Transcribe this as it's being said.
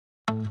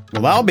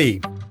Well, I'll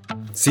be.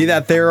 See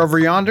that there over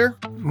yonder?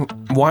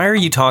 Why are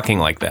you talking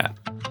like that?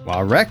 Well,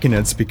 I reckon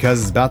it's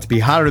because it's about to be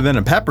hotter than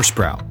a pepper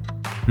sprout.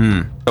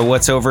 So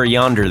what's over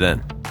yonder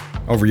then?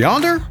 Over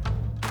yonder?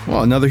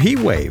 Well, another heat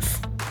wave.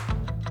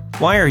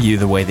 Why are you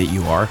the way that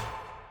you are?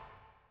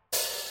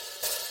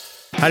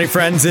 Howdy,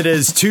 friends. It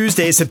is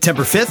Tuesday,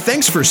 September 5th.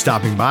 Thanks for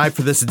stopping by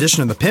for this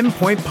edition of the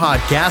Pinpoint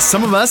Podcast.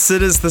 Some of us,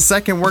 it is the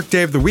second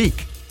workday of the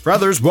week. For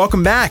others,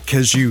 welcome back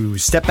as you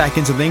step back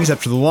into things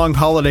after the long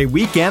holiday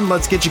weekend.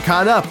 Let's get you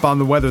caught up on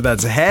the weather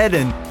that's ahead.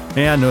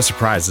 And no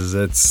surprises,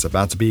 it's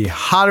about to be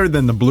hotter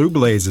than the blue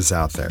blazes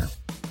out there.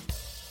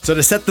 So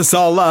to set this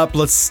all up,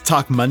 let's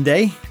talk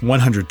Monday,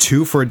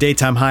 102 for a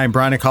daytime high in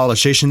Bryan and College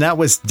Station. That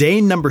was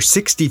day number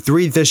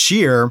 63 this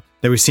year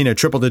that we've seen a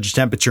triple-digit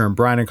temperature in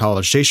Bryan and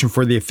College Station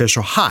for the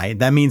official high.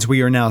 That means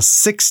we are now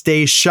 6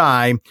 days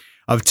shy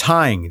of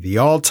tying the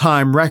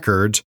all-time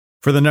record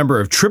for the number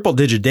of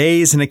triple-digit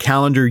days in a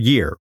calendar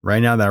year.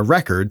 Right now, that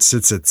record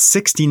sits at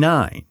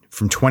 69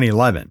 from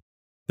 2011.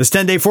 This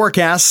 10-day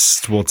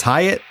forecast will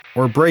tie it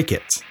or break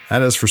it.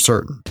 That is for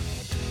certain.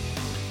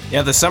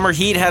 Yeah, the summer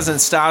heat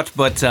hasn't stopped,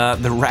 but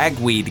the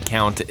ragweed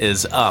count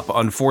is up,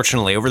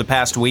 unfortunately. Over the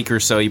past week or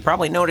so, you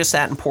probably noticed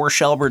that in poor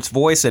Shelbert's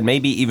voice and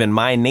maybe even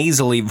my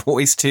nasally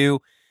voice too.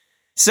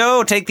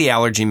 So take the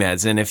allergy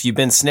meds, and if you've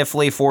been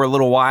sniffly for a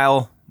little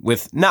while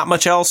with not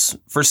much else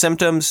for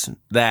symptoms,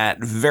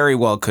 that very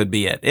well could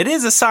be it. It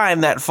is a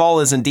sign that fall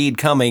is indeed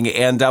coming,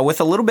 and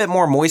with a little bit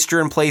more moisture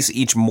in place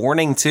each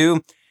morning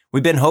too,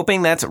 we've been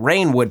hoping that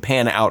rain would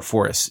pan out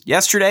for us.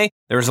 Yesterday,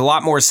 there was a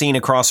lot more seen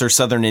across our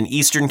southern and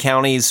eastern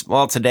counties.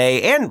 Well,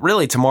 today and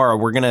really tomorrow,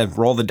 we're going to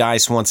roll the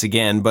dice once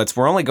again, but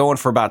we're only going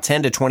for about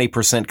 10 to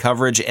 20%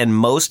 coverage, and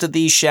most of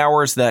these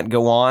showers that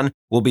go on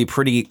will be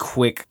pretty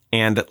quick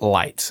and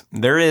light.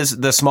 There is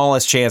the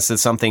smallest chance that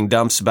something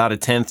dumps about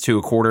 1/10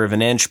 to 1/4 of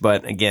an inch,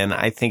 but again,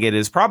 I think it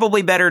is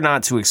probably better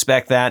not to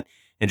expect that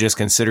and just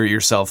consider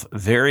yourself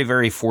very,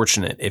 very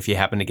fortunate if you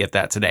happen to get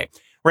that today.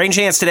 Rain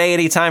chance today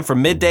anytime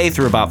from midday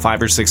through about 5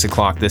 or 6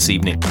 o'clock this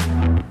evening.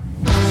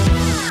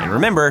 And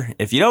remember,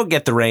 if you don't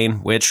get the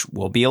rain, which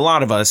will be a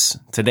lot of us,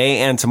 today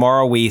and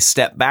tomorrow we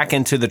step back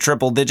into the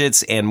triple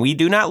digits and we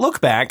do not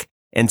look back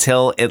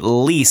until at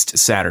least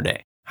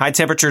Saturday. High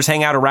temperatures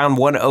hang out around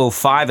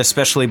 105,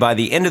 especially by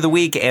the end of the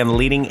week and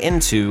leading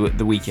into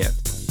the weekend.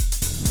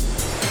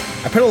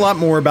 I put a lot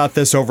more about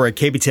this over at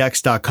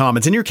kbtx.com.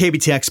 It's in your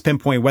KBTX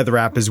Pinpoint weather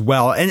app as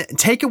well. And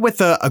take it with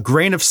a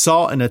grain of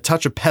salt and a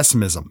touch of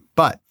pessimism.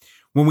 But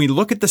when we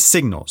look at the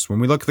signals, when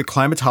we look at the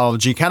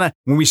climatology, kind of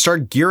when we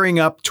start gearing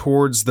up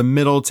towards the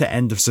middle to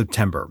end of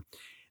September,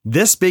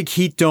 this big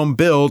heat dome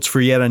builds for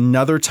yet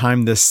another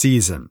time this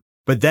season.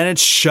 But then it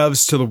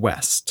shoves to the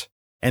west.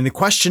 And the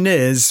question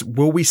is,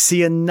 will we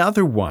see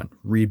another one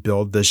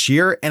rebuild this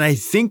year? And I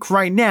think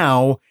right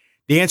now,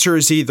 the answer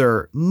is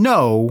either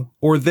no,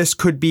 or this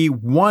could be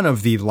one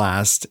of the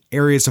last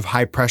areas of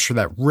high pressure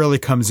that really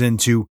comes in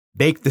to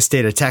bake the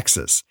state of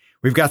Texas.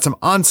 We've got some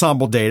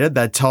ensemble data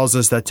that tells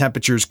us that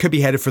temperatures could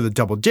be headed for the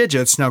double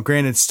digits. Now,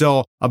 granted,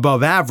 still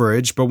above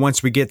average, but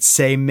once we get,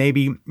 say,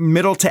 maybe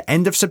middle to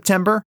end of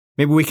September,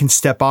 maybe we can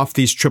step off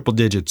these triple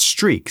digit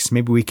streaks.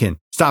 Maybe we can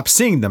stop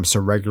seeing them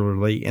so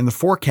regularly in the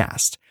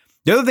forecast.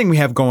 The other thing we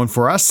have going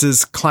for us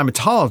is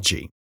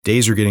climatology.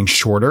 Days are getting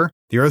shorter.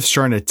 The Earth's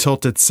starting to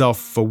tilt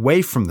itself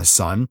away from the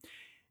sun.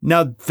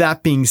 Now,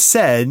 that being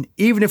said,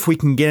 even if we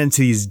can get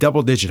into these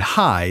double-digit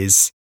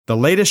highs, the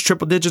latest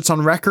triple digits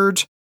on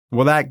record,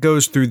 well, that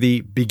goes through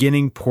the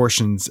beginning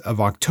portions of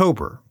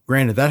October.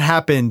 Granted, that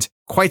happened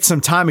quite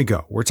some time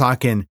ago. We're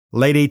talking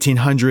late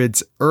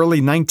 1800s,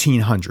 early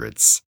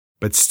 1900s.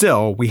 But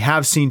still, we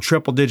have seen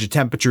triple-digit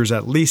temperatures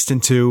at least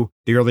into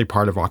the early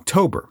part of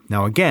October.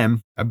 Now,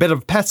 again, a bit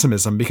of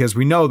pessimism because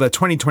we know that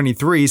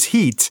 2023's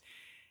heat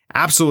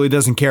absolutely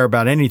doesn't care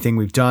about anything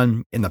we've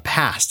done in the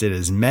past. It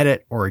has met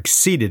it or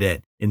exceeded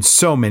it in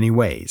so many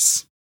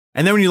ways.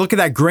 And then when you look at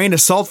that grain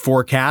of salt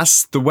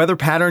forecast, the weather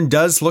pattern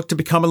does look to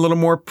become a little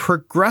more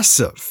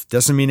progressive.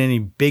 Doesn't mean any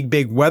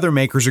big weather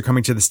makers are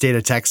coming to the state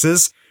of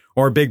Texas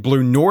or big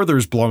blue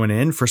northers blowing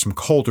in for some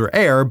colder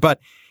air, but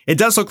it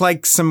does look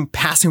like some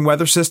passing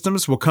weather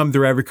systems will come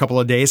through every couple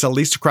of days, at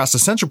least across the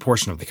central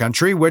portion of the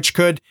country, which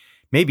could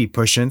maybe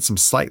push in some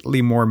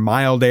slightly more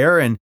mild air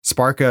and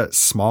spark a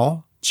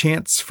small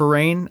chance for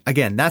rain.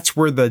 Again, that's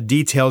where the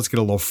details get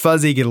a little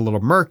fuzzy, get a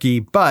little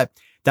murky, but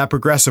that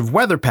progressive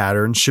weather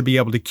pattern should be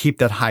able to keep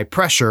that high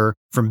pressure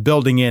from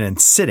building in and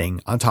sitting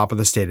on top of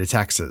the state of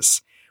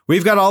Texas.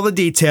 We've got all the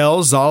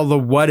details, all the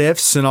what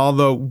ifs, and all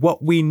the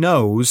what we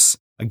knows.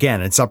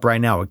 Again, it's up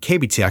right now at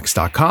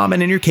kbtx.com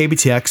and in your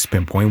KBTX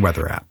Pinpoint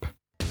weather app.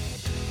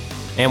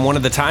 And one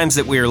of the times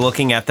that we are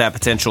looking at that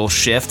potential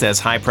shift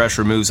as high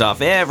pressure moves off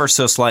ever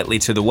so slightly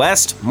to the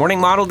west, morning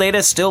model data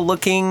is still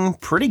looking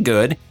pretty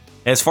good.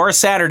 As far as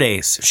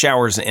Saturdays,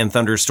 showers and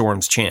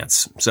thunderstorms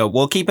chance. So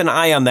we'll keep an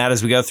eye on that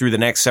as we go through the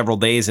next several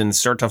days and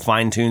start to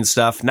fine-tune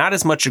stuff. Not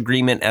as much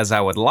agreement as I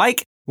would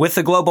like with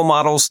the global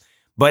models,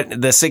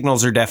 but the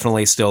signals are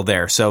definitely still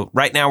there. So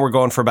right now we're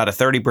going for about a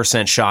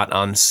 30% shot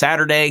on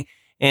Saturday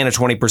and a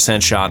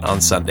 20% shot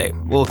on Sunday.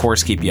 We'll, of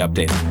course, keep you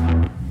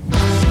updated.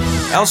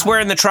 Elsewhere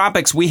in the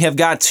tropics, we have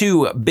got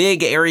two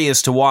big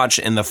areas to watch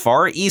in the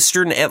far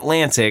eastern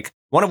Atlantic,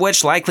 one of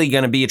which likely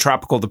going to be a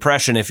tropical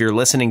depression if you're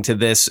listening to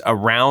this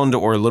around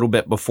or a little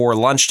bit before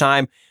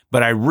lunchtime.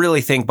 But I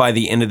really think by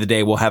the end of the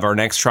day, we'll have our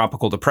next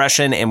tropical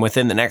depression. And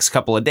within the next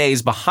couple of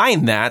days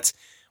behind that,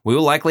 we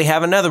will likely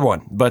have another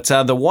one. But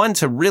the one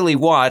to really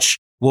watch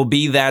will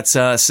be that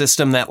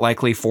system that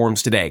likely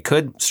forms today.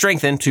 Could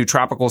strengthen to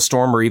tropical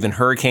storm or even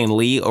Hurricane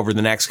Lee over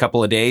the next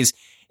couple of days.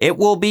 It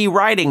will be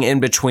riding in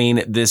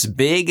between this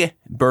big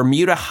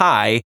Bermuda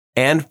high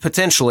and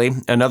potentially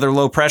another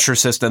low pressure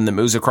system that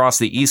moves across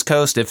the East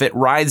Coast. If it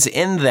rides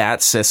in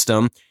that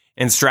system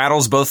and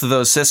straddles both of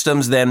those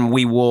systems, then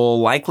we will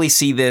likely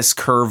see this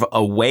curve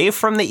away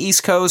from the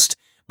East Coast,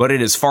 but it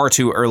is far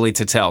too early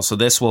to tell. So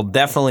this will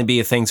definitely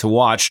be a thing to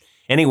watch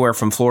anywhere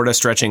from Florida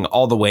stretching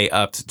all the way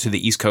up to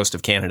the East Coast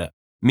of Canada.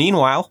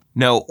 Meanwhile,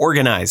 no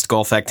organized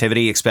Gulf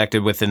activity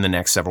expected within the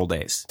next several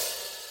days.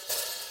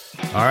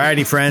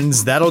 Alrighty,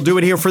 friends, that'll do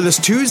it here for this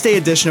Tuesday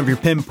edition of your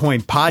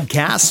Pinpoint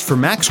podcast. For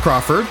Max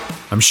Crawford,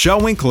 I'm Shel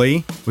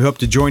Winkley. We hope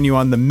to join you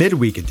on the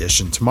midweek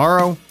edition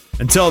tomorrow.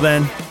 Until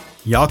then,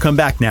 y'all come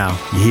back now.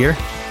 You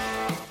hear?